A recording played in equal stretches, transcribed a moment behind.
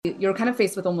You're kind of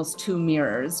faced with almost two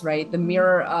mirrors, right? The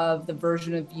mirror of the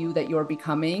version of you that you're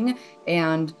becoming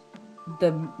and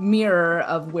the mirror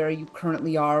of where you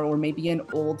currently are, or maybe an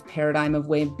old paradigm of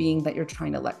way of being that you're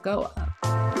trying to let go of.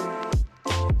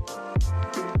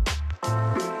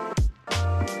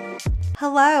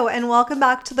 Hello, and welcome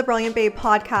back to the Brilliant Babe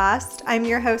podcast. I'm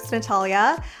your host,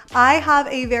 Natalia. I have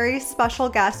a very special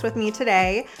guest with me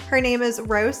today. Her name is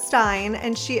Rose Stein,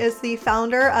 and she is the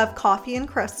founder of Coffee and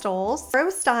Crystals.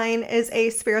 Rose Stein is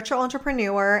a spiritual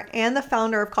entrepreneur and the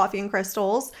founder of Coffee and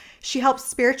Crystals. She helps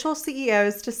spiritual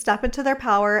CEOs to step into their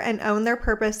power and own their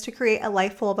purpose to create a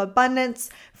life full of abundance,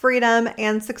 freedom,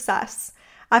 and success.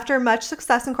 After much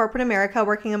success in corporate America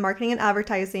working in marketing and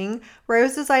advertising,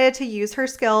 Rose decided to use her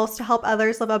skills to help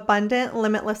others live abundant,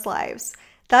 limitless lives.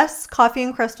 Thus, Coffee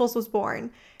and Crystals was born.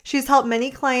 She's helped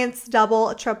many clients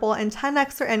double, triple, and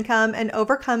 10x their income and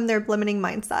overcome their limiting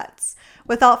mindsets.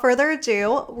 Without further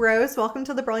ado, Rose, welcome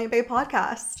to the Brilliant Babe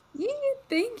podcast.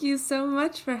 Thank you so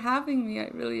much for having me. I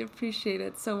really appreciate it.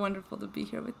 It's so wonderful to be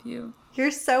here with you.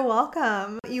 You're so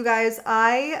welcome. You guys,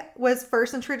 I was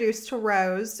first introduced to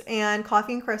Rose and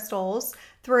Coffee and Crystals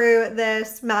through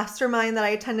this mastermind that I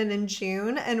attended in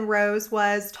June, and Rose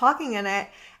was talking in it.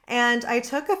 And I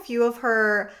took a few of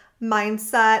her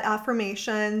mindset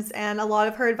affirmations and a lot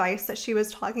of her advice that she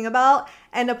was talking about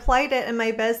and applied it in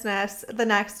my business the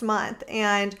next month,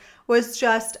 and was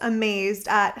just amazed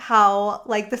at how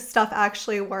this stuff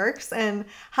actually works and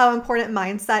how important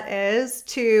mindset is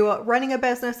to running a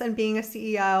business and being a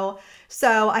CEO.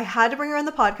 So I had to bring her on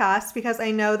the podcast because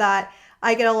I know that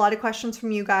I get a lot of questions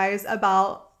from you guys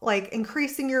about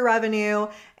increasing your revenue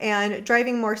and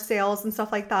driving more sales and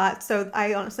stuff like that. So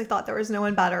I honestly thought there was no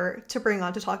one better to bring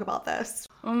on to talk about this.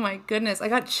 Oh my goodness. I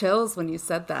got chills when you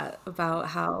said that about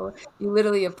how you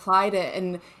literally applied it,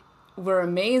 and we're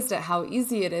amazed at how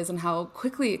easy it is and how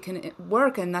quickly it can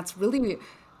work. And that's really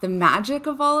the magic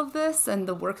of all of this and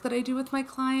the work that I do with my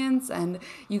clients. And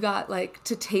you got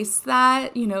to taste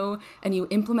that, and you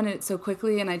implemented it so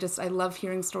quickly. And I love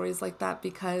hearing stories like that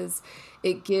because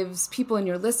it gives people and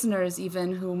your listeners,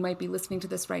 even who might be listening to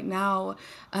this right now,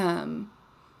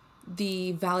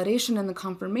 the validation and the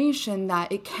confirmation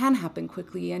that it can happen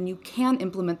quickly and you can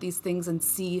implement these things and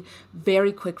see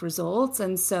very quick results.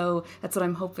 And so that's what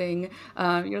I'm hoping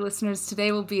your listeners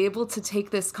today will be able to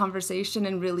take this conversation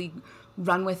and really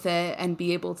run with it and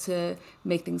be able to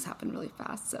make things happen really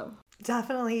fast. So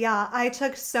definitely. Yeah. I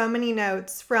took so many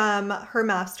notes from her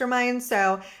mastermind.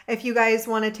 So if you guys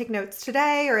want to take notes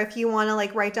today, or if you want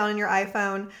to write down on your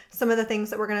iPhone some of the things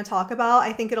that we're going to talk about,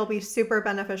 I think it'll be super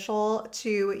beneficial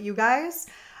to you guys.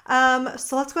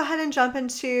 So let's go ahead and jump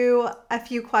into a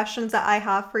few questions that I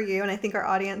have for you, and I think our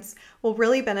audience will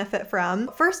really benefit from.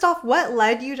 First off, what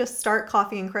led you to start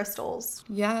Coffee and Crystals?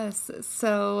 Yes.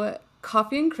 So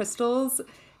Coffee and Crystals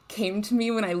came to me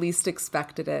when I least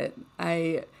expected it.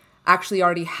 I actually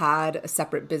already had a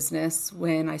separate business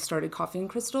when I started Coffee and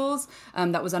Crystals.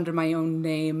 That was under my own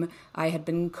name. I had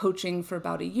been coaching for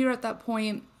about a year at that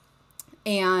point,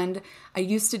 and I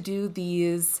used to do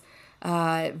these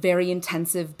very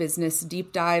intensive business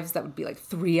deep dives that would be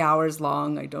 3 hours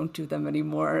long. I don't do them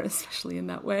anymore, especially in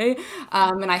that way.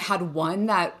 And I had one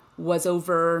that was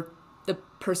over. The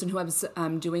person who I was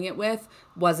doing it with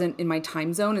wasn't in my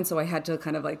time zone, and so I had to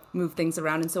kind of move things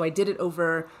around. And so I did it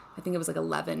over, I think it was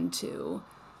 11 to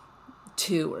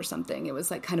 2 or something. It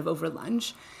was kind of over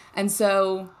lunch. And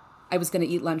so I was going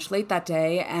to eat lunch late that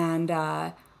day, and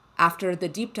after the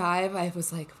deep dive, I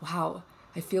was like, wow,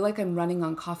 I feel like I'm running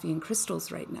on Coffee and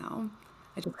Crystals right now.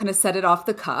 I just kind of said it off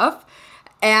the cuff,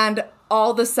 and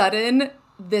all of a sudden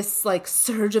this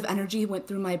surge of energy went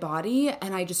through my body,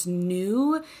 and I just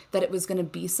knew that it was going to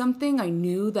be something. I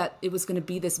knew that it was going to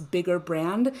be this bigger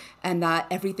brand, and that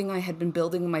everything I had been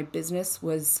building in my business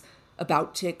was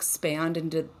about to expand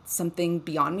into something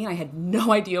beyond me. I had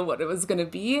no idea what it was going to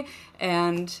be,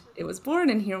 and it was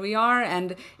born, and here we are,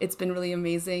 and it's been really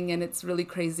amazing, and it's really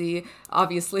crazy.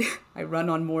 Obviously, I run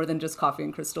on more than just Coffee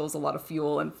and Crystals, a lot of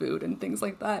fuel and food and things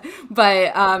like that,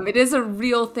 but it is a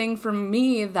real thing for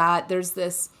me that there's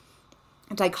this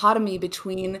dichotomy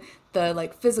between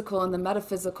the physical and the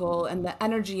metaphysical and the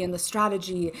energy and the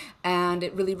strategy, and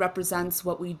it really represents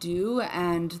what we do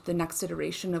and the next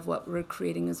iteration of what we're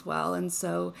creating as well. And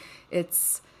so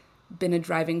it's been a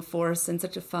driving force and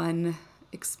such a fun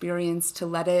experience to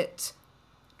let it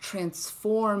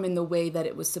transform in the way that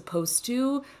it was supposed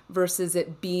to, versus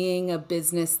it being a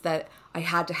business that I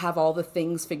had to have all the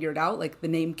things figured out. The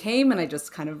name came and I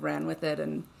just kind of ran with it,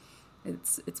 and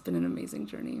it's been an amazing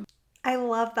journey. I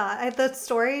love that. The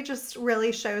story just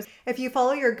really shows if you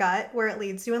follow your gut where it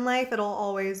leads you in life, it'll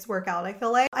always work out. I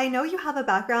feel like I know you have a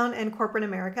background in corporate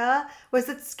America. Was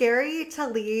it scary to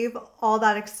leave all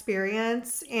that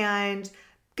experience and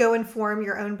go and form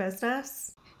your own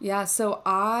business? Yeah, so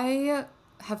I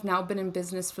have now been in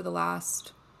business for the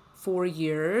last 4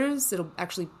 years. It'll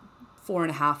actually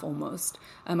 4.5 almost.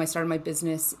 I started my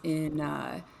business in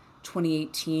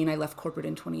 2018. I left corporate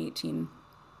in 2018,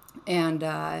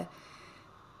 and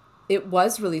it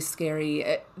was really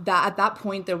scary. That at that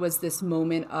point there was this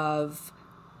moment of,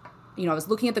 I was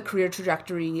looking at the career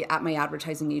trajectory at my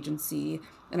advertising agency,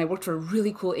 and I worked for a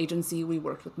really cool agency. We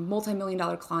worked with multi-million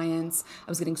dollar clients.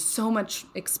 I was getting so much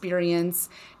experience,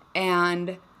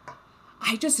 and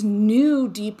I just knew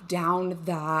deep down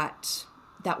that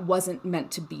that wasn't meant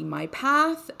to be my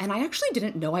path. And I actually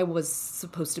didn't know I was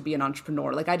supposed to be an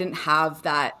entrepreneur. Like, I didn't have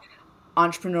that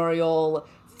entrepreneurial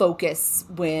focus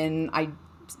when I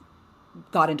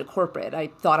got into corporate. I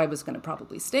thought I was going to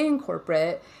probably stay in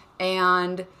corporate,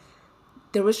 and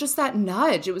there was just that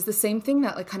nudge. It was the same thing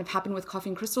that like kind of happened with Coffee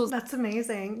and Crystals. That's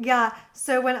amazing. Yeah.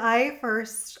 So when I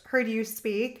first heard you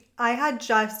speak, I had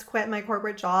just quit my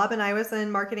corporate job and I was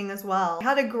in marketing as well. I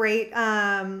had a great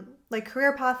like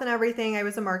career path and everything. I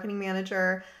was a marketing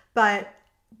manager, but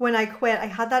when I quit, I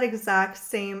had that exact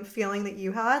same feeling that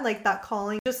you had, like that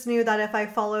calling. Just knew that if I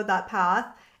followed that path,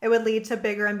 it would lead to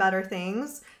bigger and better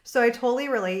things. So I totally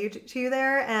relate to you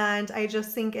there, and I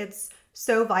just think it's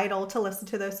so vital to listen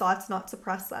to those thoughts, not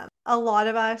suppress them. A lot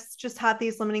of us just have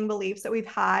these limiting beliefs that we've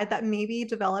had that maybe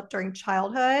developed during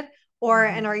childhood or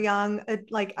in our young,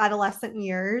 like adolescent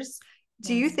years.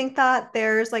 Do you Yes. think that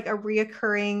there's like a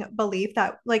reoccurring belief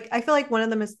that, like, I feel like one of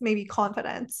them is maybe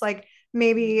confidence? Like,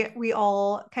 maybe we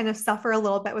all kind of suffer a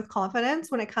little bit with confidence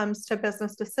when it comes to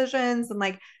business decisions and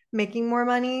like making more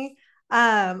money.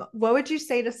 What would you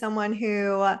say to someone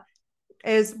who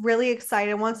is really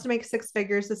excited, wants to make six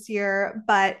figures this year,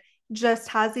 but just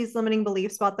has these limiting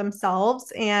beliefs about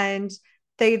themselves and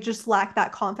they just lack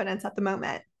that confidence at the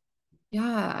moment?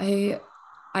 Yeah,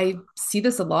 I see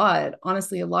this a lot.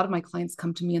 Honestly, a lot of my clients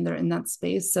come to me and they're in that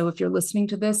space. So if you're listening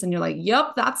to this and you're like,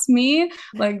 "Yep, that's me,"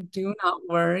 like do not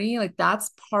worry. Like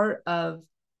that's part of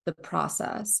the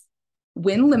process.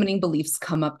 When limiting beliefs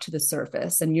come up to the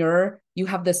surface and you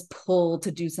have this pull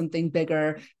to do something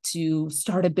bigger, to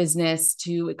start a business,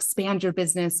 to expand your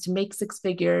business, to make six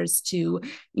figures, to,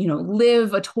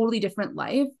 live a totally different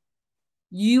life,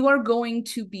 you are going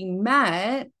to be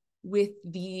met with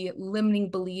the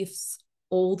limiting beliefs,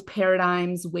 old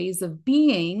paradigms, ways of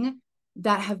being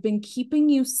that have been keeping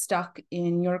you stuck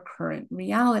in your current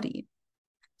reality.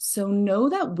 So know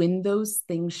that when those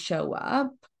things show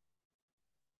up,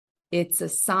 it's a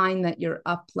sign that you're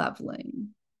up leveling.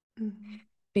 Mm-hmm.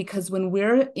 Because when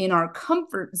we're in our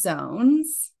comfort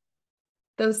zones,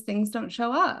 those things don't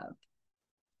show up.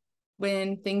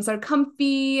 When things are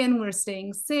comfy and we're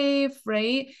staying safe,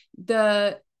 right?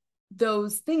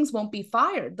 Those things won't be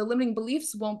fired. The limiting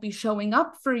beliefs won't be showing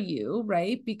up for you,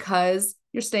 right? Because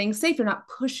you're staying safe. You're not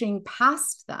pushing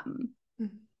past them.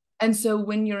 Mm-hmm. And so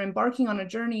when you're embarking on a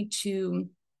journey to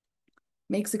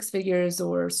make six figures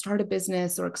or start a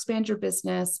business or expand your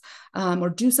business, or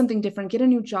do something different, get a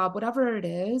new job, whatever it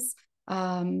is,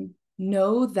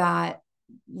 know that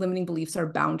limiting beliefs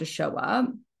are bound to show up.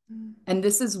 Mm-hmm. And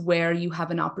this is where you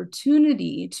have an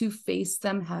opportunity to face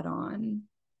them head on,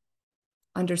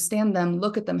 understand them,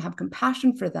 look at them, have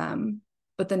compassion for them,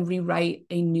 but then rewrite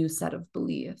a new set of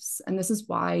beliefs. And this is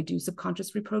why I do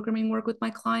subconscious reprogramming work with my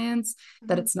clients, mm-hmm.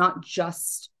 that it's not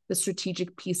just the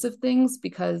strategic piece of things,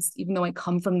 because even though I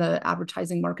come from the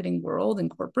advertising marketing world and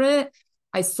corporate,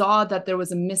 I saw that there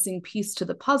was a missing piece to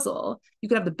the puzzle. You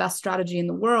could have the best strategy in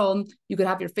the world. You could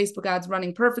have your Facebook ads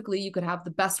running perfectly. You could have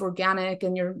the best organic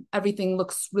and everything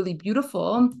looks really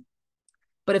beautiful.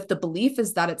 But if the belief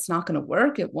is that it's not going to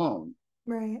work, it won't.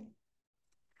 Right.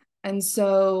 And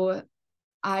so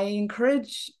I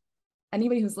encourage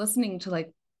anybody who's listening to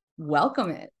like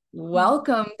welcome it,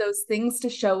 welcome those things to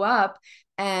show up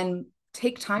and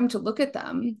take time to look at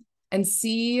them and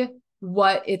see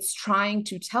what it's trying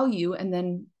to tell you. And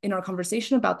then in our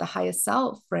conversation about the highest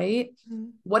self, right? Mm-hmm.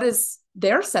 What is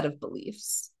their set of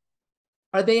beliefs?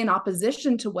 Are they in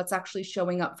opposition to what's actually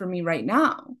showing up for me right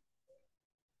now?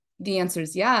 The answer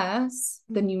is yes.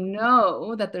 Mm-hmm. Then you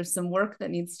know that there's some work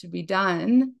that needs to be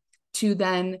done to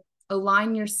then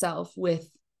align yourself with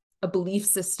a belief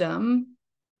system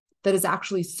that is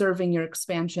actually serving your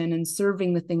expansion and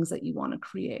serving the things that you want to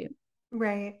create.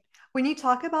 Right. When you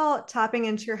talk about tapping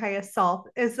into your highest self,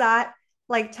 is that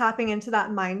like tapping into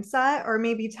that mindset or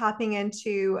maybe tapping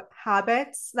into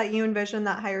habits that you envision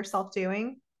that higher self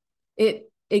doing?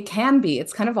 It can be.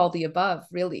 It's kind of all the above,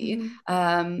 really.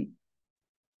 Mm-hmm.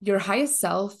 Your highest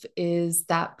self is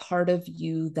that part of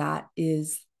you that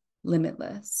is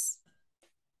limitless.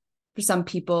 For some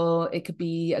people, it could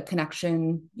be a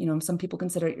connection. Some people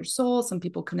consider it your soul. Some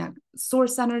people connect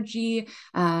source energy.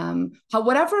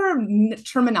 Whatever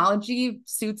terminology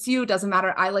suits you, doesn't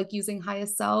matter. I like using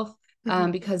highest self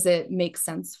Mm-hmm. because it makes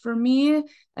sense for me.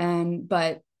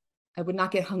 But I would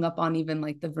not get hung up on even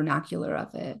like the vernacular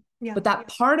of it. Yeah. But that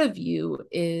part of you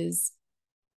is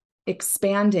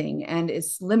expanding and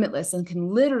is limitless and can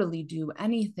literally do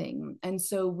anything. And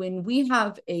so when we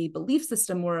have a belief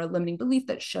system or a limiting belief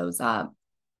that shows up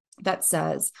that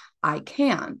says, I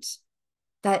can't,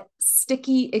 that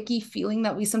sticky, icky feeling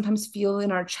that we sometimes feel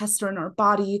in our chest or in our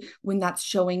body when that's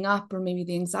showing up, or maybe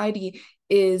the anxiety,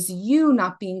 is you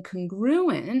not being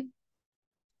congruent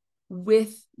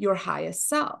with your highest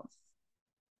self.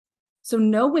 So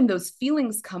know when those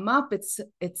feelings come up, it's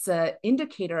a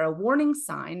indicator, a warning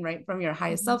sign, right, from your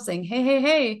highest self saying,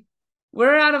 hey,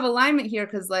 we're out of alignment here,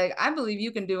 because like I believe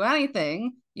you can do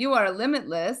anything. You are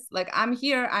limitless. Like I'm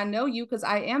here. I know you because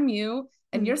I am you.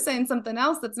 And you're saying something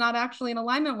else that's not actually in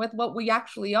alignment with what we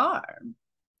actually are.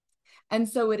 And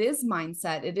so it is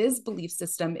mindset, it is belief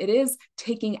system, it is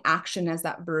taking action as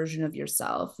that version of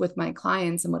yourself. With my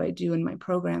clients and what I do in my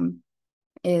program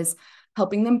is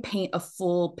helping them paint a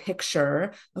full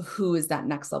picture of who is that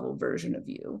next level version of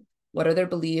you. What are their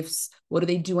beliefs? What do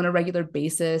they do on a regular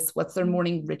basis? What's their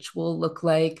morning ritual look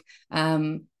like?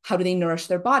 How do they nourish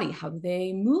their body? How do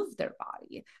they move their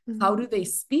body? Mm-hmm. How do they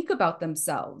speak about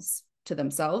themselves,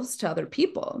 to other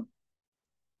people?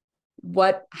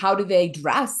 How do they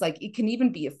dress? Like it can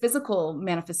even be a physical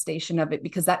manifestation of it,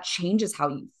 because that changes how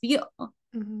you feel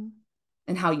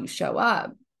and how you show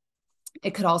up.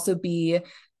 It could also be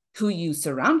who you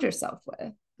surround yourself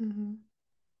with,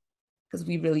 because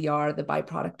we really are the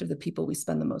byproduct of the people we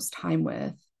spend the most time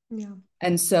with. Yeah.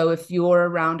 And so if you're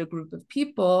around a group of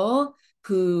people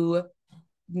who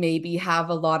maybe have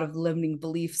a lot of limiting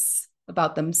beliefs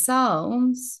about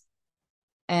themselves,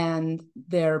 and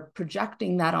they're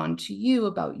projecting that onto you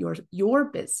about your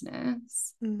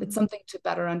business, it's something to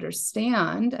better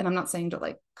understand. And I'm not saying to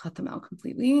like cut them out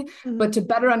completely, but to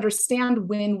better understand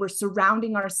when we're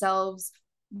surrounding ourselves,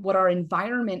 what our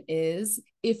environment is,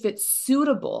 if it's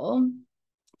suitable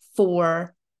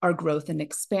for our growth and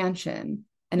expansion,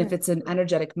 and if it's an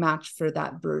energetic match for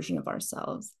that version of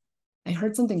ourselves. I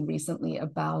heard something recently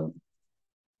about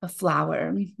a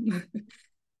flower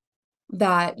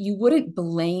that you wouldn't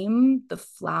blame the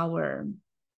flower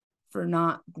for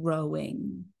not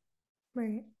growing.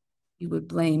 Right. You would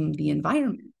blame the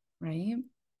environment, right?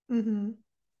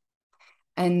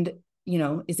 And,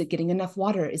 is it getting enough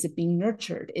water? Is it being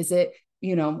nurtured? Is it,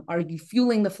 are you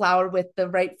fueling the flower with the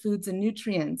right foods and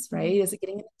nutrients, right? Is it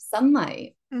getting enough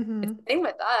sunlight? It's the same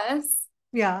with us.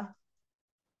 Yeah.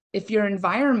 If your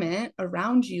environment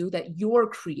around you that you're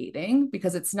creating,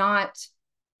 because it's not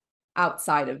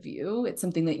outside of you, it's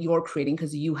something that you're creating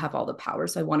because you have all the power.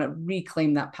 So I want to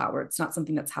reclaim that power. It's not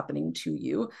something that's happening to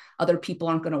you. Other people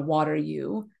aren't going to water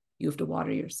you. You have to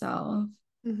water yourself.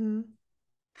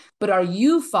 But are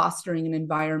you fostering an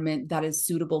environment that is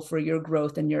suitable for your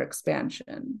growth and your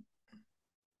expansion?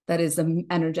 That is an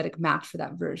energetic match for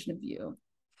that version of you.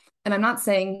 And I'm not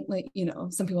saying like,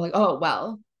 some people are like, oh,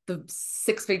 well, the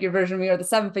 6-figure version of me or the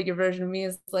 7-figure version of me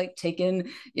is like taken,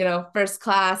 first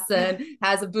class and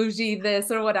has a bougie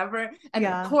this or whatever. And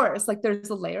of course, like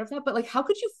there's a layer of that, but like, how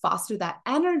could you foster that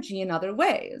energy in other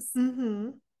ways?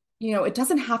 It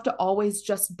doesn't have to always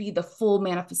just be the full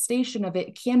manifestation of it.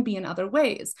 It can be in other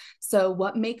ways. So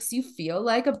what makes you feel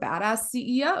like a badass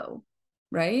CEO,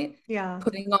 right? Yeah.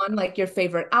 Putting on like your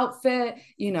favorite outfit,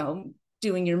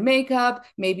 doing your makeup.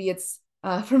 Maybe it's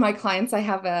for my clients, I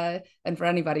have and for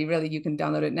anybody really, you can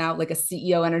download it now, like a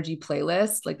CEO energy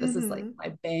playlist. Like this is like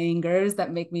my bangers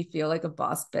that make me feel like a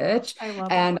boss bitch. I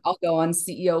love and it. I'll go on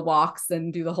CEO walks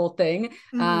and do the whole thing.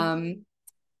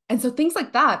 And so things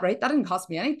like that, right? That didn't cost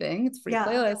me anything. It's free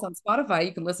playlist on Spotify.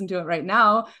 You can listen to it right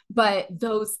now. But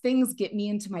those things get me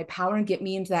into my power and get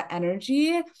me into that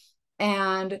energy.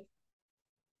 And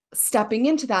stepping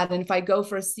into that, and if I go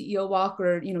for a CEO walk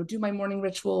or do my morning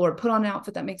ritual or put on an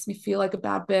outfit that makes me feel like a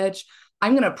bad bitch,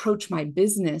 I'm going to approach my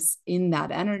business in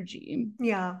that energy.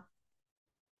 Yeah.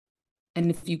 And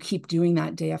if you keep doing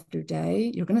that day after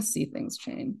day, you're going to see things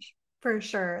change. For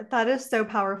sure. That is so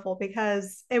powerful,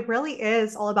 because it really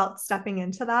is all about stepping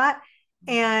into that.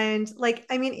 And like,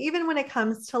 I mean, even when it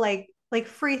comes to like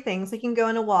free things, like you can go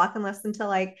on a walk and listen to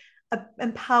like a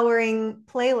empowering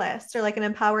playlist or like an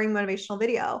empowering motivational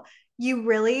video. You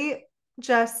really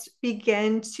just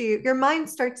your mind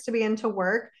starts to begin to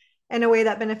work in a way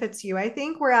that benefits you, I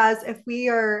think. Whereas if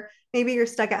maybe you're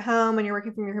stuck at home and you're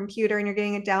working from your computer and you're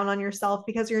getting it down on yourself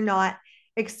because you're not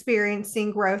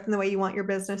experiencing growth in the way you want your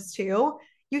business to,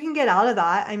 you can get out of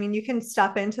that. I mean, you can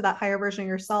step into that higher version of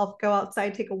yourself, go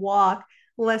outside, take a walk,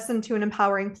 listen to an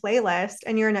empowering playlist,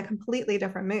 and you're in a completely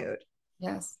different mood.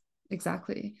 Yes,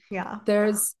 exactly. Yeah.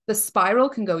 There's the spiral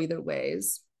can go either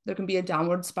ways. There can be a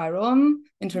downward spiral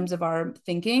in terms of our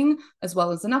thinking, as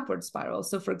well as an upward spiral.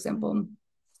 So, for example,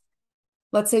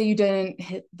 let's say you didn't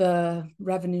hit the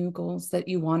revenue goals that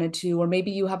you wanted to, or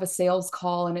maybe you have a sales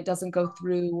call and it doesn't go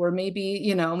through, or maybe,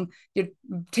 your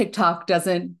TikTok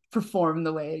doesn't perform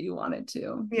the way you want it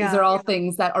to. These are Yeah. all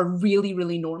things that are really,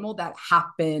 really normal that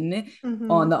happen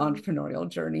on the entrepreneurial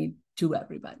journey to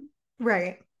everybody.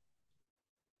 Right.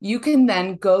 You can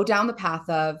then go down the path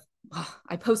of, oh,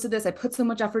 I posted this, I put so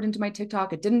much effort into my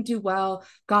TikTok, it didn't do well.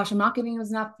 Gosh, I'm not getting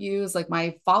enough views. Like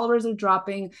my followers are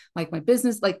dropping, like my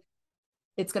business, like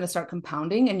it's going to start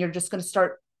compounding, and you're just going to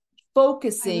start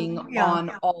focusing on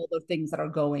all the things that are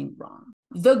going wrong.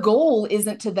 The goal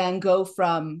isn't to then go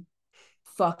from,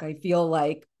 fuck, I feel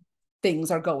like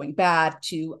things are going bad,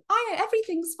 to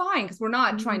everything's fine, because we're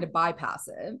not trying to bypass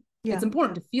it. It's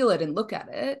important to feel it and look at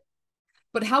it.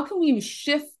 But how can we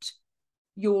shift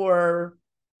your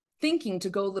thinking to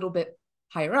go a little bit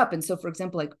higher up? And so, for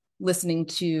example, like listening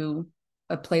to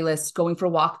a playlist, going for a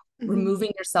walk,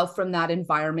 removing yourself from that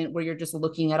environment where you're just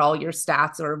looking at all your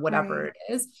stats or whatever it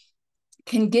is,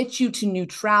 can get you to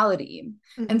neutrality.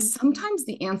 And sometimes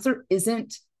the answer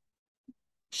isn't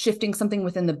shifting something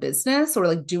within the business or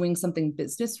like doing something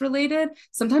business related.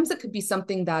 Sometimes it could be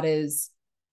something that is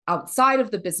outside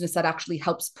of the business that actually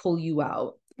helps pull you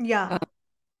out. Yeah.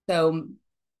 So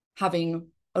having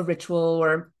a ritual,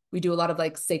 or we do a lot of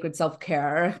like sacred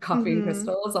self-care, coffee and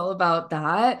crystals, all about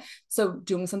that. So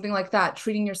doing something like that,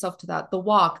 treating yourself to that, the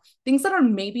walk, things that are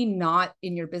maybe not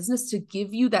in your business, to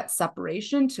give you that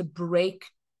separation, to break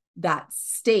that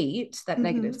state, that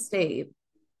negative state.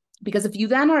 Because if you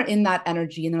then are in that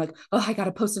energy and they're like, oh, I got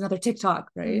to post another TikTok,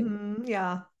 right?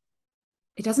 Yeah.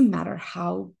 It doesn't matter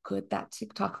how good that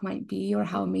TikTok might be or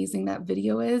how amazing that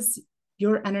video is.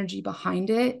 Your energy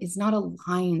behind it is not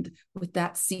aligned with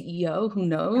that CEO who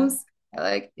knows,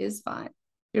 like, is fine.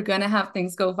 You're going to have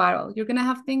things go viral. You're going to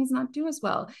have things not do as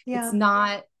well. It's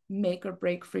not make or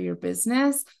break for your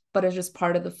business, but it's just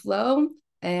part of the flow.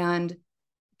 And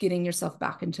getting yourself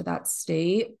back into that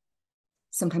state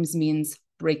sometimes means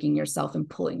breaking yourself and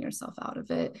pulling yourself out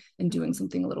of it and doing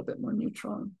something a little bit more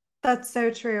neutral. That's so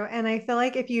true. And I feel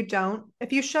like if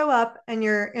you show up and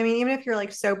even if you're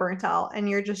like so burnt out and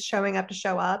you're just showing up to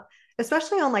show up,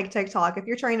 especially on like TikTok, if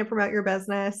you're trying to promote your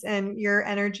business and your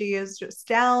energy is just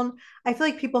down, I feel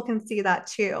like people can see that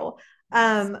too.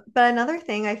 But another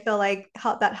thing I feel like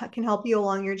that can help you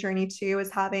along your journey too is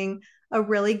having a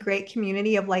really great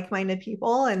community of like-minded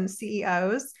people and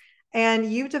CEOs.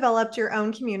 And you've developed your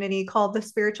own community called the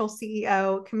Spiritual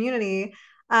CEO Community,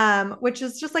 which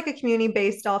is just like a community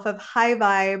based off of high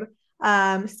vibe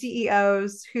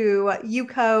CEOs who you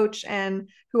coach and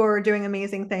who are doing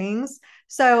amazing things.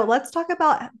 So let's talk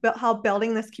about how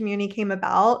building this community came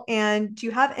about. And do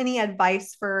you have any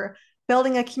advice for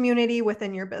building a community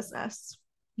within your business?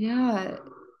 Yeah,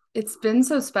 it's been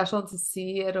so special to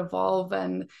see it evolve,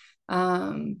 and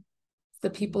the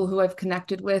people who I've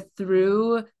connected with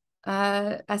through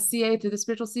SCA, through the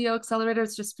Spiritual CEO Accelerator,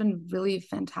 it's just been really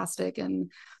fantastic.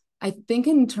 And I think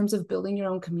in terms of building your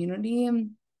own community,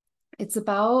 it's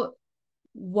about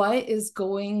what is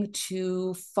going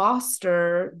to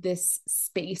foster this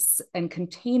space and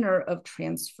container of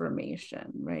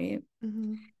transformation, right?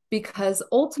 Because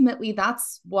ultimately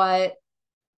that's what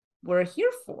we're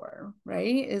here for,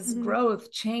 right? Is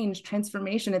growth, change,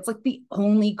 transformation. It's like the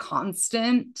only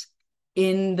constant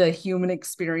in the human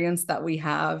experience that we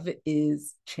have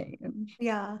is change.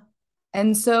 Yeah.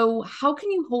 And so how can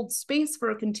you hold space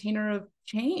for a container of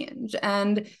change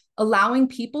and allowing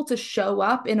people to show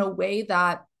up in a way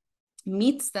that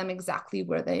meets them exactly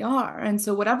where they are? And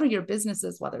so whatever your business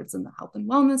is, whether it's in the health and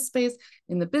wellness space,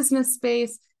 in the business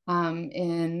space,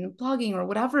 in blogging or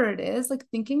whatever it is, like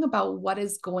thinking about what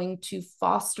is going to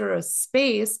foster a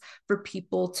space for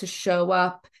people to show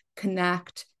up,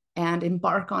 connect, and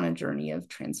embark on a journey of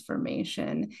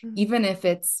transformation, even if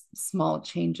it's small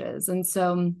changes. And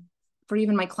so for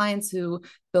even my clients who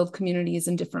build communities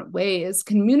in different ways,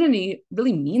 community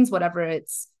really means whatever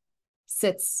it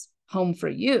sits home for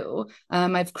you.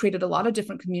 I've created a lot of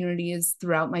different communities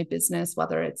throughout my business,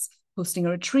 whether it's hosting a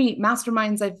retreat,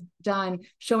 masterminds I've done,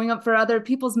 showing up for other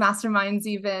people's masterminds,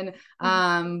 even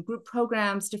group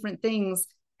programs, different things.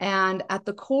 And at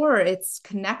the core, it's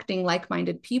connecting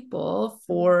like-minded people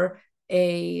for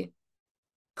a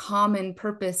common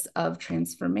purpose of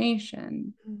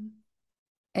transformation. Mm-hmm.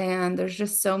 And there's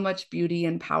just so much beauty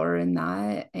and power in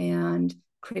that, and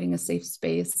creating a safe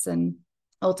space. And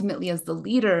ultimately, as the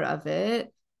leader of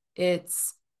it,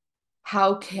 it's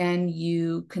how can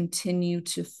you continue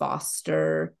to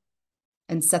foster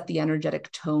and set the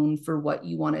energetic tone for what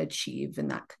you want to achieve in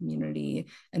that community,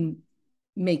 and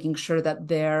making sure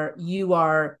that you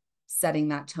are setting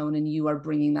that tone and you are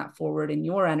bringing that forward in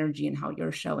your energy and how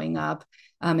you're showing up,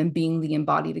 and being the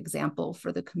embodied example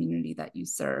for the community that you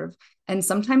serve. And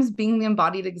sometimes being the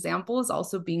embodied example is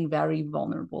also being very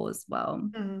vulnerable as well.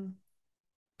 Mm-hmm.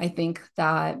 I think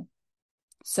that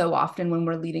so often when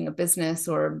we're leading a business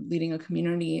or leading a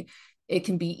community, it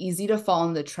can be easy to fall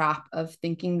in the trap of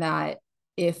thinking that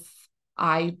if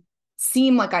I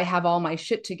seem like I have all my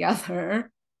shit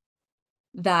together,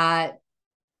 that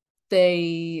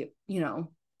they,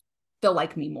 they'll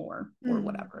like me more or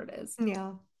whatever it is.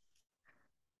 Yeah.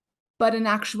 But in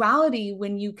actuality,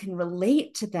 when you can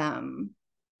relate to them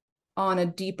on a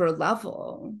deeper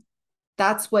level,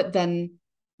 that's what then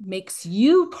makes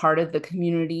you part of the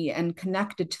community and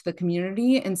connected to the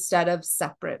community instead of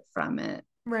separate from it.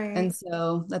 Right. And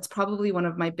so that's probably one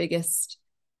of my biggest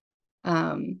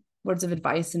words of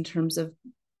advice in terms of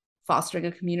fostering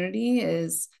a community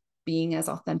is being as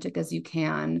authentic as you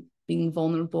can, being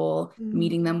vulnerable, Mm-hmm.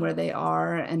 meeting them where they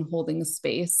are, and holding a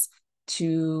space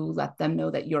to let them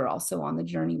know that you're also on the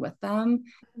journey with them.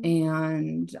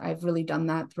 And I've really done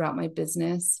that throughout my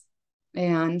business.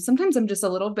 And sometimes I'm just a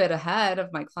little bit ahead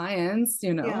of my clients,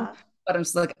 Yeah. but I'm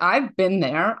just like, I've been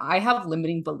there. I have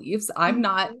limiting beliefs. I'm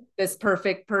not Mm-hmm. this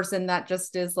perfect person that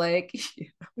just is like,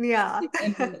 Yeah.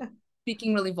 and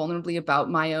speaking really vulnerably about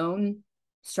my own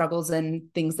struggles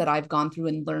and things that I've gone through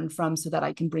and learned from, so that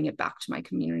I can bring it back to my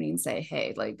community and say,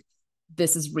 hey, like,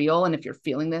 this is real. And if you're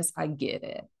feeling this, I get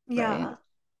it. Right. Yeah.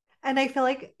 And I feel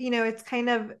like, it's kind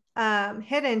of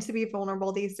hidden to be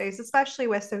vulnerable these days, especially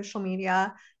with social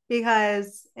media,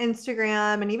 because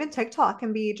Instagram and even TikTok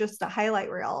can be just a highlight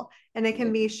reel, and it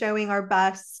can be showing our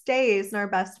best days and our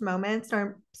best moments and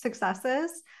our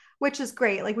successes, which is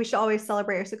great. Like, we should always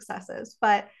celebrate our successes.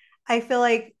 But I feel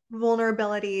like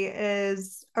vulnerability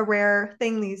is a rare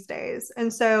thing these days.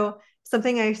 And so,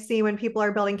 something I see when people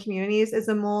are building communities is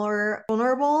the more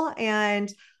vulnerable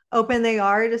and open they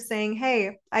are to saying,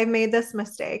 hey, I made this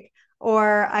mistake,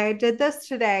 or I did this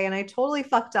today and I totally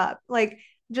fucked up. Like,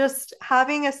 just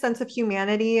having a sense of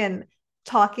humanity and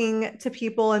talking to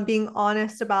people and being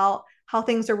honest about how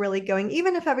things are really going,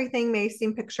 even if everything may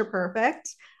seem picture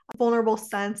perfect. Vulnerable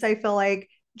sense, I feel like,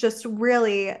 just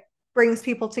really brings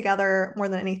people together more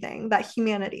than anything, that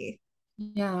humanity.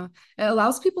 Yeah. It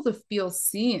allows people to feel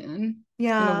seen in a way,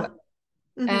 Yeah.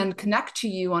 Mm-hmm. and connect to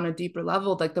you on a deeper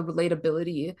level. Like, the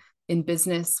relatability in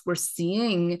business we're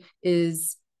seeing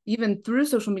is, even through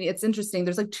social media, it's interesting.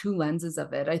 There's like two lenses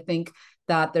of it. I think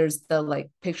that there's the like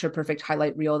picture perfect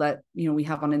highlight reel that, we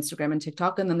have on Instagram and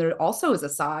TikTok. And then there also is a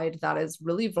side that is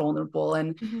really vulnerable,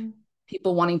 and Mm-hmm.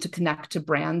 people wanting to connect to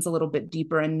brands a little bit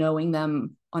deeper and knowing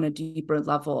them on a deeper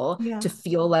level, Yeah. to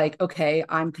feel like, okay,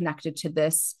 I'm connected to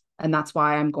this, and that's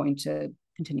why I'm going to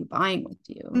continue buying with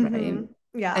you. Right.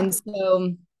 Mm-hmm. Yeah. And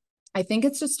so I think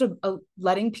it's just a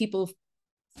letting people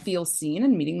feel seen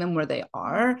and meeting them where they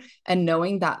are, and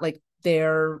knowing that like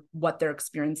what they're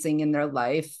experiencing in their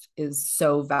life is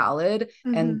so valid.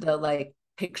 And Mm-hmm. the like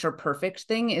picture perfect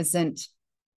thing isn't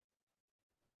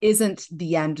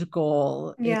the end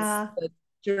goal. It's Yeah. the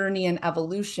journey and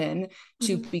evolution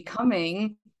to Mm-hmm.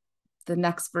 becoming the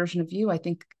next version of you. I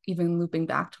think, even looping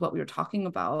back to what we were talking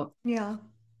about, Yeah.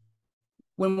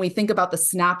 when we think about the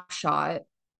snapshot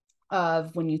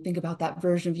of, when you think about that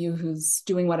version of you who's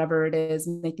doing whatever it is,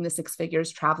 making the six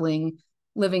figures, traveling,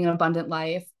 living an abundant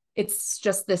life, it's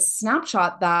just this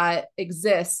snapshot that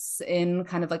exists in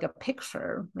kind of like a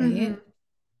picture, Mm-hmm. right?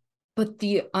 But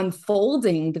the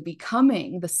unfolding, the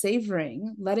becoming, the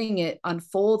savoring, letting it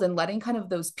unfold, and letting kind of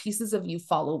those pieces of you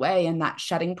fall away, and that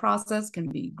shedding process can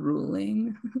be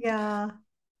grueling. Yeah.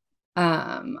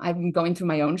 I'm going through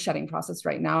my own shedding process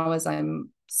right now, as I'm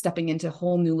stepping into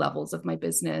whole new levels of my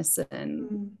business and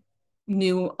Mm-hmm.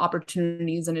 new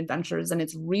opportunities and adventures. And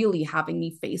it's really having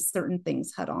me face certain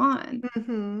things head on.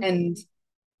 Mm-hmm. And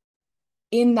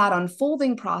in that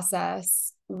unfolding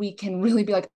process, we can really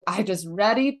be like, I just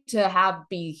ready to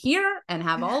be here and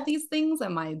have all these things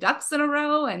and my ducks in a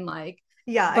row. And like,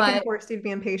 Yeah, I can but force you to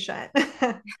be impatient. yes,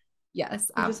 You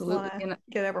just want absolutely. to And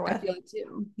get over I with. feel it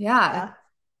too. Yeah. Yeah.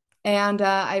 And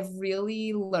I've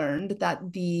really learned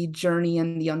that the journey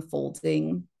and the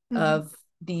unfolding Mm-hmm. of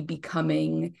the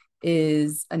becoming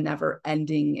is a never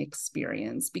ending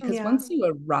experience, because Yeah. once you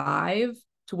arrive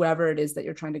to wherever it is that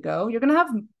you're trying to go, you're going to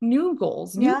have new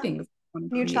goals, new Yeah. things you want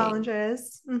to New create.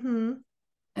 challenges. Mm-hmm.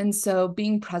 And so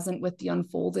being present with the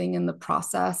unfolding and the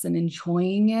process and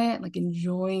enjoying it, like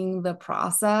enjoying the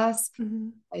process, Mm-hmm.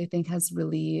 I think has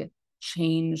really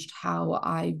changed how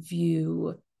I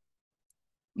view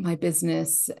my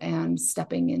business and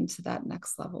stepping into that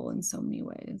next level in so many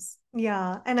ways.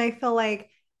 Yeah. And I feel like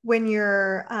when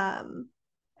you're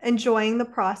enjoying the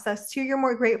process too, you're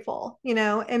more grateful.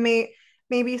 It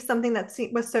may be something that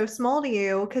was so small to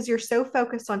you because you're so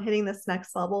focused on hitting this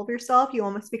next level of yourself, you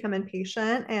almost become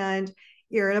impatient and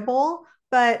irritable.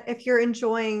 But if you're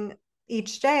enjoying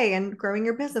each day and growing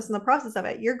your business in the process of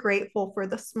it, you're grateful for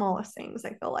the smallest things,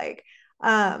 I feel like.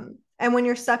 And when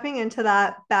you're stepping into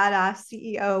that badass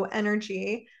CEO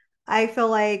energy, I feel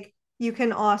like you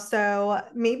can also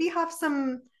maybe have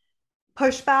some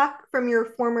pushback from your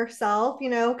former self,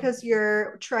 because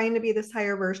you're trying to be this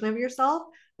higher version of yourself.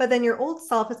 But then your old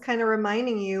self is kind of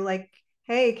reminding you, like,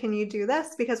 hey, can you do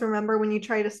this? Because remember when you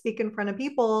try to speak in front of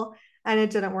people and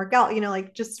it didn't work out,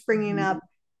 like just bringing up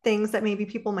things that maybe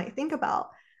people might think about.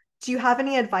 Do you have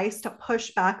any advice to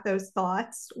push back those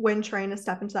thoughts when trying to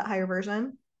step into that higher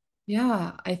version?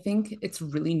 Yeah, I think it's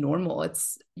really normal.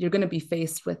 You're going to be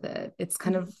faced with it. It's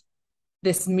kind of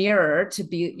this mirror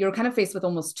you're kind of faced with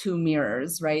almost two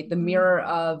mirrors, right? The mirror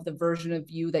of the version of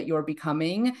you that you're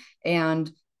becoming,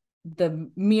 and the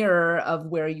mirror of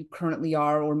where you currently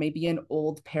are, or maybe an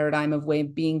old paradigm of way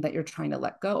of being that you're trying to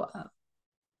let go of.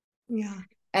 Yeah.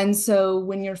 And so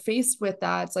when you're faced with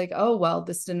that, it's like, oh, well,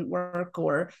 this didn't work.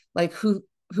 Or like, who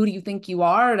do you think you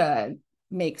are to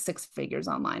make six figures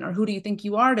online? Or who do you think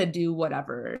you are to do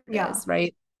whatever it Yeah. is,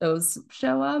 right? Those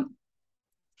show up.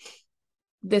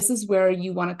 This is where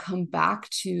you want to come back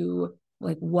to,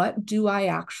 like, what do I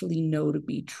actually know to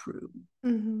be true?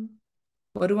 Mm-hmm.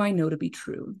 What do I know to be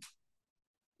true?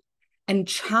 And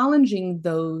challenging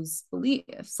those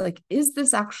beliefs. Like, is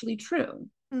this actually true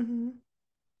Mm-hmm.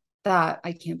 that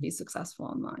I can't be successful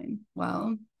online?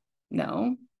 Well,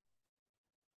 no,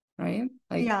 right?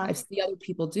 Like, Yeah. I see other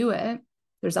people do it.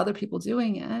 There's other people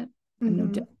doing it. I'm no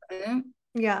Mm-hmm. different.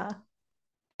 Yeah.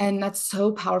 And that's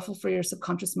so powerful for your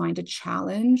subconscious mind to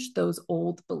challenge those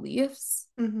old beliefs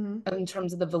Mm-hmm. in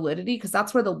terms of the validity, because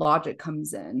that's where the logic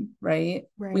comes in, right?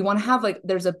 We Right. want to have, like,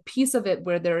 there's a piece of it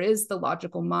where there is the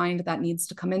logical mind that needs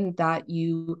to come in, that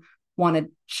you want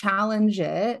to challenge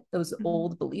it, those Mm-hmm.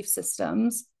 old belief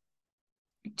systems,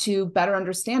 to better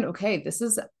understand, okay, this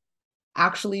is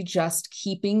actually just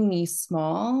keeping me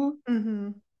small.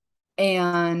 Mm-hmm.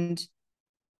 And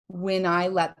when I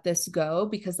let this go,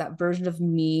 because that version of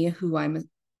me who I'm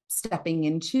stepping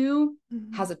into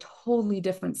Mm-hmm. has a totally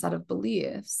different set of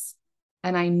beliefs.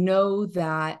 And I know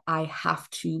that I have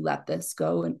to let this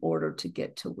go in order to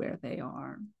get to where they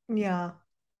are. Yeah,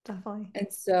 definitely. And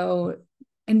so,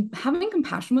 and having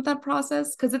compassion with that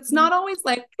process, because it's Mhm. not always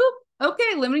like,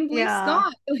 okay, limiting beliefs Yeah.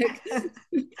 gone. Like,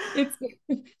 it's,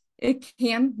 it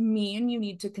can mean you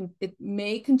need to, it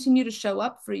may continue to show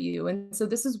up for you. And so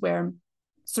this is where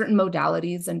certain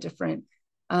modalities and different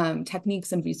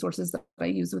techniques and resources that I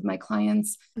use with my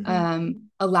clients Mm-hmm.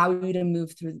 allow you to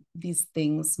move through these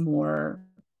things more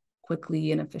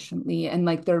quickly and efficiently. And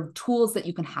like, they're tools that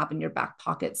you can have in your back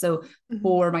pocket. So Mm-hmm.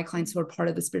 for my clients who are part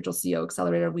of the Spiritual CEO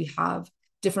Accelerator, we have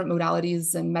different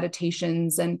modalities and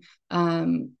meditations, and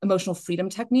emotional freedom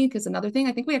technique is another thing.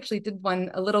 I think we actually did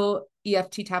a little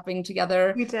EFT tapping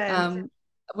together We did.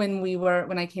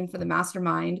 when I came for the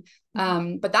mastermind.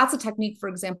 But that's a technique, for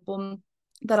example,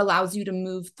 that allows you to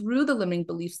move through the limiting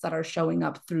beliefs that are showing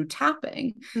up through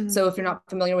tapping. Mm-hmm. So if you're not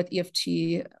familiar with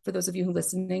EFT, for those of you who are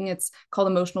listening, it's called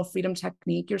emotional freedom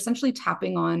technique. You're essentially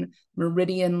tapping on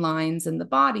meridian lines in the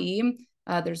body.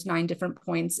 There's 9 different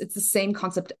points. It's the same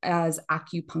concept as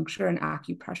acupuncture and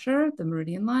acupressure, the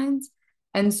meridian lines.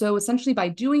 And so essentially by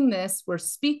doing this, we're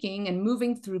speaking and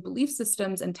moving through belief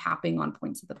systems and tapping on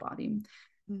points of the body.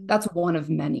 Mm-hmm. That's one of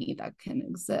many that can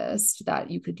exist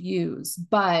that you could use.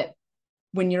 But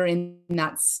when you're in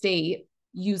that state,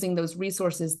 using those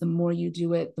resources, the more you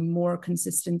do it, the more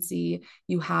consistency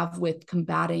you have with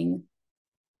combating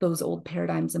those old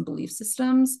paradigms and belief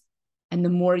systems. And the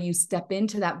more you step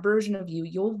into that version of you,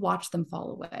 you'll watch them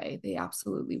fall away. They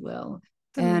absolutely will.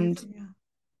 It's And amazing. Yeah.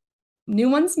 new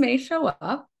ones may show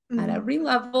up at Mm-hmm. every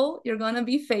level. You're going to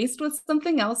be faced with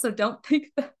something else. So don't think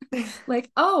that,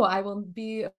 like, oh, I will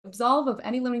be absolved of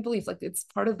any limiting beliefs. Like, it's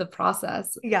part of the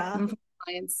process. Yeah. Even for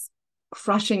clients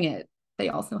crushing it, they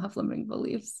also have limiting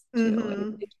beliefs too. And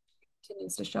Mm-hmm. it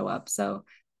continues to show up. So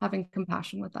having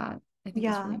compassion with that, I think, is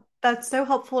Yeah. really That's so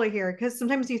helpful to hear because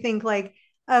sometimes you think like,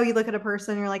 oh, you look at a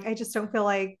person, you're like, I just don't feel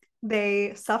like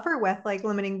they suffer with like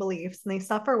limiting beliefs and they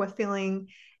suffer with feeling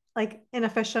like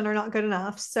inefficient or not good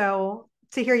enough. So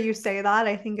to hear you say that,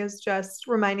 I think is just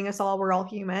reminding us all we're all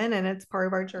human and it's part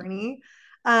of our journey.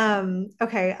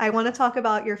 Okay, I want to talk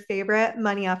about your favorite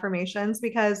money affirmations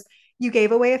because you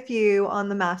gave away a few on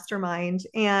the mastermind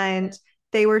and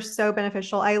they were so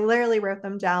beneficial. I literally wrote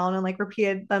them down and like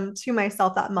repeated them to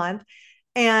myself that month.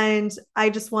 And I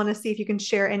just want to see if you can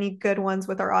share any good ones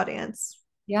with our audience.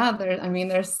 Yeah, I mean,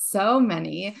 there's so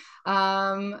many.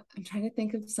 I'm trying to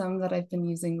think of some that I've been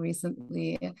using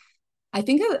recently. I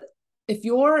think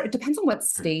it depends on what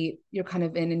state you're kind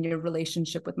of in your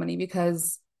relationship with money,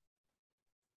 because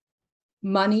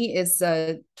money is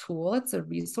a tool, it's a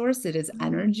resource, it is Mhm.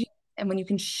 energy. And when you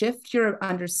can shift your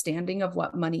understanding of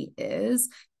what money is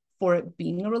for it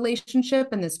being a relationship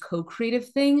and this co-creative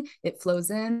thing, it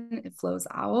flows in, it flows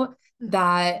out,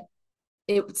 that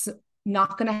it's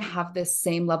not going to have this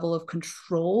same level of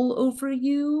control over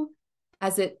you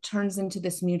as it turns into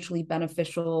this mutually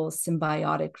beneficial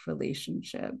symbiotic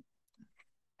relationship.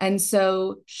 And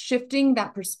so shifting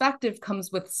that perspective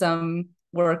comes with some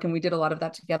work, and we did a lot of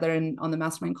that together on the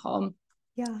mastermind call.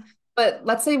 Yeah. But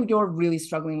let's say you're really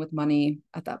struggling with money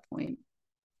at that point.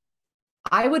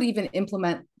 I would even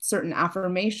implement certain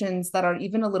affirmations that are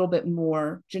even a little bit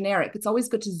more generic. It's always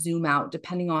good to zoom out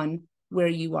depending on where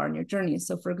you are in your journey.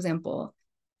 So, for example,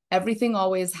 everything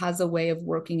always has a way of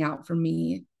working out for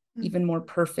me, even more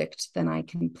perfect than I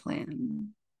can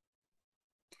plan.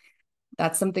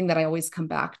 That's something that I always come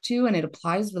back to, and it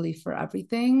applies really for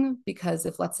everything. Because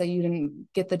if, let's say, you didn't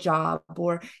get the job,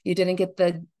 or you didn't get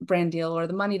the brand deal, or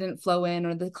the money didn't flow in,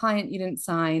 or the client you didn't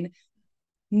sign,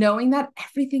 knowing that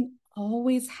everything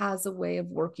always has a way of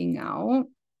working out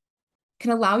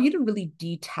can allow you to really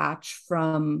detach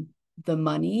from the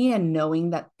money, and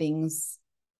knowing that things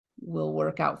will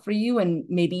work out for you. And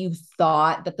maybe you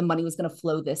thought that the money was going to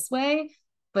flow this way,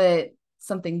 but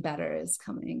something better is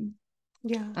coming.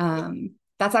 Yeah.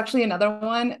 That's actually another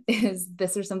one, is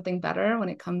this or something better when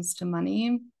it comes to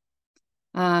money.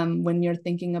 When you're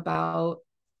thinking about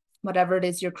whatever it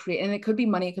is you're creating, and it could be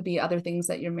money, it could be other things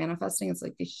that you're manifesting. It's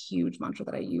like a huge mantra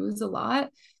that I use a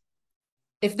lot.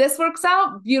 If this works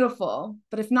out, beautiful.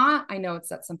 But if not, I know it's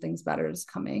that something's better is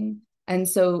coming. And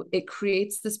so it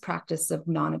creates this practice of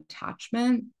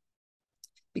non-attachment,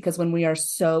 because when we are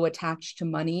so attached to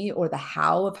money, or the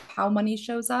how of how money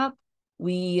shows up,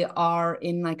 we are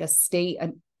in like a state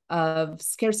of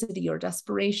scarcity or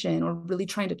desperation, or really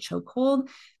trying to chokehold.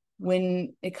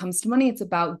 When it comes to money, it's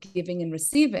about giving and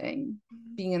receiving,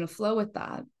 being in a flow with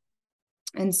that.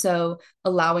 And so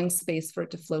allowing space for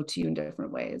it to flow to you in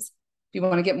different ways. If you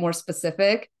want to get more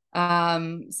specific,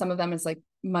 some of them is like,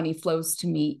 money flows to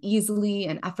me easily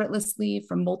and effortlessly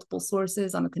from multiple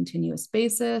sources on a continuous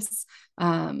basis.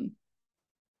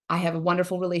 I have a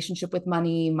wonderful relationship with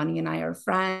money. Money and I are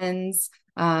friends.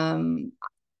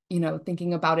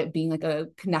 Thinking about it being like a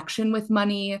connection with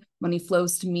money. Money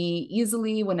flows to me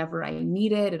easily whenever I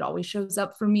need it. It always shows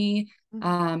up for me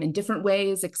in different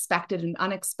ways, expected and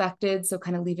unexpected. So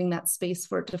kind of leaving that space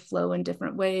for it to flow in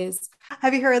different ways.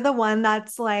 Have you heard the one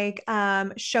that's like,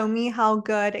 show me how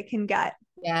good it can get?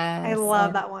 I Yes. love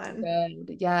Oh, that one.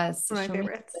 good. Yes. One of my Show me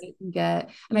favorites. what you can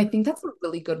get. And I think that's a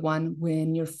really good one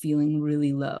when you're feeling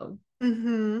really low,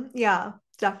 Yeah,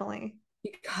 definitely.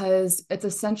 because it's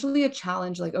essentially a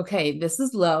challenge. Like, okay, this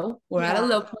is low. We're at a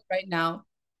low Yeah. point right now.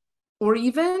 Or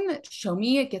even show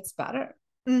me it gets better.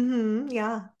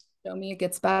 Yeah. Show me it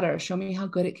gets better. Show me how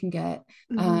good it can get.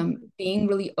 Being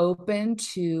really open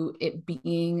to it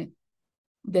being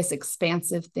this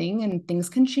expansive thing, and things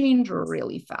can change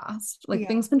really fast. Like, Yeah.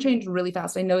 things can change really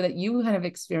fast. I know that you kind of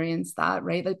experienced that,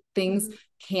 right? Like, things Mhm.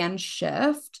 can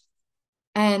shift.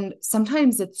 And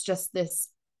sometimes it's just this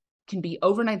can be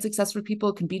overnight success for people,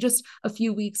 it can be just a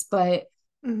few weeks, but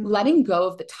Mhm. letting go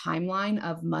of the timeline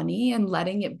of money and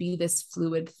letting it be this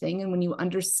fluid thing. And when you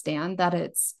understand that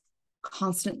it's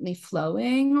constantly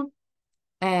flowing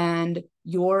and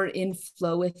you're in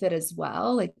flow with it as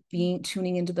well, like being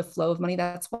tuning into the flow of money.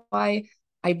 That's why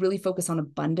I really focus on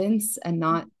abundance and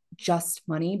not just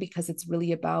money, because it's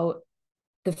really about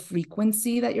the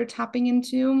frequency that you're tapping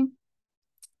into.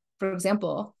 For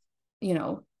example, you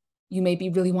know, you may be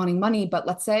really wanting money, but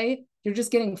let's say you're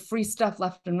just getting free stuff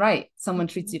left and right. Someone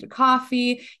treats you to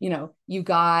coffee, you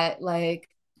got like,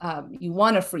 you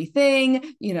won a free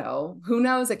thing, who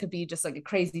knows? It could be just like a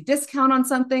crazy discount on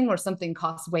something, or something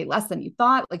costs way less than you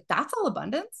thought. Like, that's all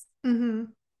abundance. Mhm.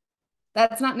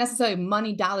 That's not necessarily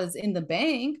money dollars in the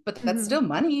bank, but that's still Mhm.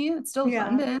 money. It's still Yeah.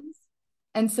 abundance.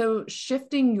 And so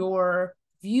shifting your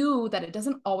view that it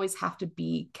doesn't always have to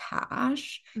be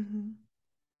cash Mm-hmm.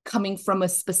 coming from a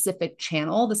specific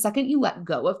channel. The second you let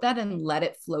go of that and let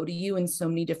it flow to you in so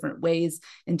many different ways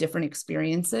and different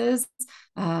experiences,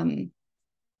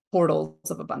 portals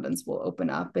of abundance will open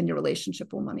up and your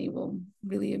relationship with money will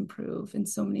really improve in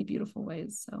so many beautiful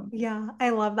ways. So Yeah, I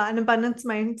love that. An abundance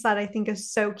mindset, I think,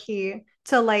 is so key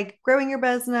to like growing your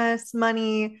business,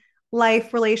 money,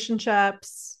 life,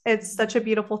 relationships. It's such a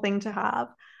beautiful thing to have.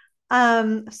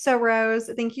 So Rose,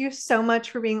 thank you so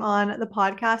much for being on the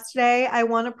podcast today. I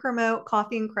want to promote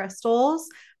Coffee and Crystals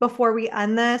before we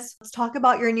end this. Let's talk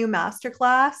about your new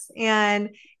masterclass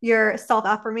and your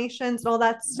self-affirmations and all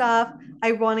that stuff.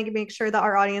 I want to make sure that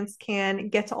our audience can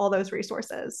get to all those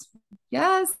resources.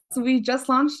 yes, we just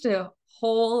launched a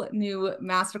whole new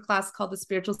masterclass called the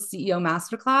Spiritual CEO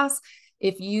Masterclass.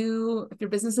 If your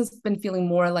business has been feeling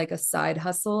more like a side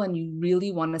hustle and you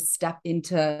really want to step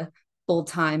into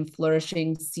full-time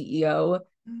flourishing CEO,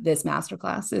 this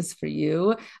masterclass is for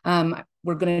you.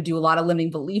 We're going to do a lot of limiting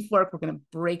belief work. We're going to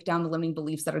break down the limiting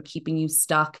beliefs that are keeping you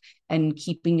stuck and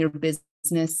keeping your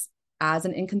business as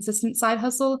an inconsistent side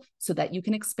hustle so that you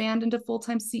can expand into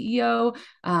full-time CEO.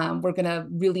 We're going to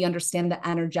really understand the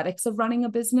energetics of running a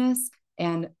business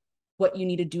and what you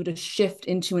need to do to shift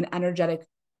into an energetic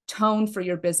tone for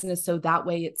your business so that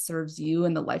way it serves you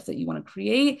and the life that you want to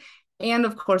create. And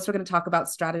of course, we're going to talk about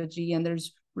strategy, and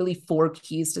there's really 4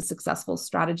 keys to successful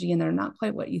strategy, and they're not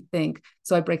quite what you think.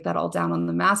 So I break that all down on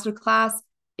the masterclass.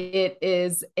 It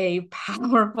is a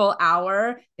powerful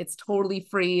hour. It's totally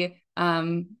free.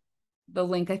 The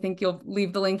link, I think you'll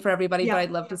leave the link for everybody, but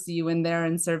I'd love to see you in there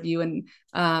and serve you. And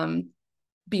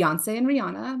Beyonce and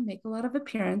Rihanna make a lot of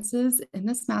appearances in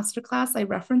this masterclass. I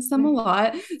reference them a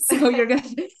lot. So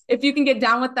if you can get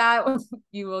down with that,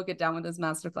 you will get down with this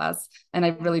masterclass. And I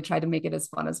really tried to make it as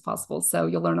fun as possible. So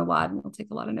you'll learn a lot and you'll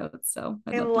take a lot of notes. So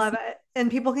I love it.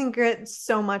 And people can get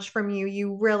so much from you.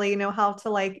 You really know how to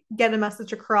like get a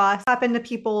message across, tap into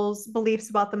people's beliefs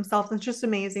about themselves. It's just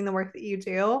amazing the work that you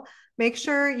do. Make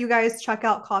sure you guys check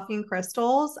out Coffee and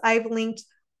Crystals. I've linked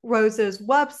Rose's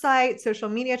website, social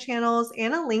media channels,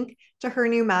 and a link to her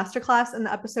new masterclass in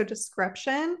the episode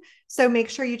description. So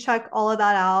make sure you check all of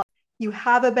that out. You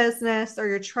have a business or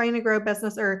you're trying to grow a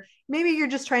business, or maybe you're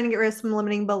just trying to get rid of some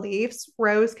limiting beliefs.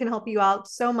 Rose can help you out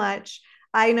so much.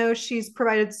 I know she's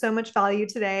provided so much value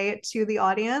today to the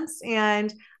audience,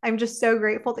 and I'm just so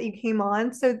grateful that you came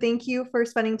on. So thank you for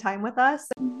spending time with us.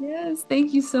 Yes,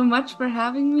 thank you so much for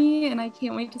having me, and I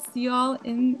can't wait to see you all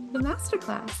in the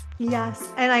masterclass. Yes,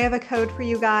 and I have a code for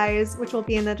you guys, which will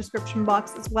be in the description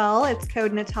box as well. It's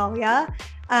code Natalia.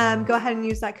 Go ahead and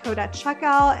use that code at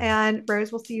checkout, and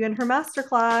Rose will see you in her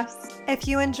masterclass. If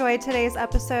you enjoyed today's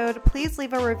episode, please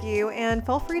leave a review and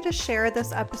feel free to share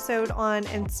this episode on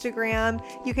Instagram.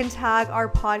 You can tag our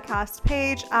podcast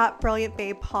page at Brilliant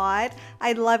Babe Pod.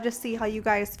 I'd love to see how you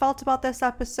guys felt about this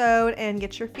episode and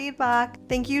get your feedback.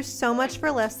 Thank you so much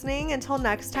for listening. Until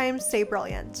next time, stay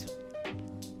brilliant.